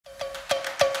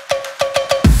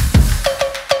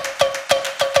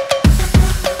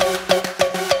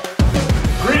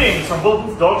from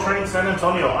Bulletproof Dog Training San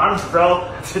Antonio. I'm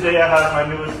Rel. Today I have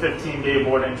my newest 15-day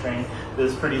boarding training.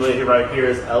 This pretty lady right here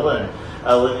is Ellen.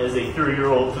 Ellen is a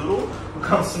 3-year-old Doodle who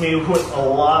comes to me with a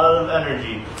lot of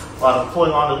energy, a lot of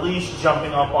pulling on the leash,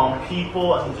 jumping up on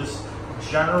people, and just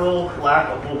general lack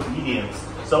of obedience.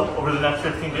 So over the next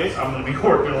 15 days, I'm going to be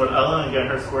working with Ellen and getting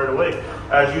her squared away.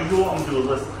 As usual, I'm going to do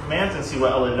a list of commands and see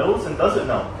what Ellen knows and doesn't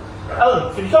know.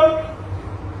 Ellen, can you come?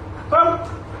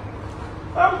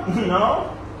 Come.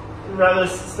 No? You'd rather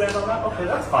stand on that? Okay,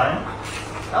 that's fine.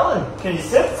 Ellen, can you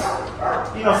sit?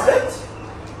 You know, sit?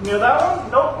 You know that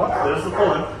one? Nope. Oh, there's the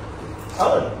pulling.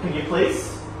 Ellen, can you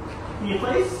place? Can you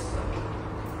place?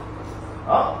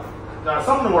 Oh, got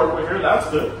something to work with here. That's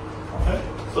good. Okay.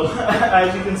 So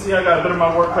as you can see, I got a bit of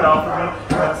my work cut out for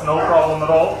me. That's no problem at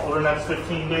all. Over the next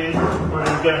 15 days, we're going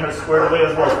to be getting her squared away,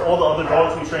 as well as all the other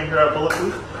dogs we train here at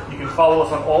Bulletproof. You can follow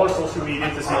us on all our social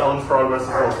media to see Ellen's progress, as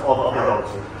well as all the other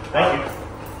dogs here. Thank you.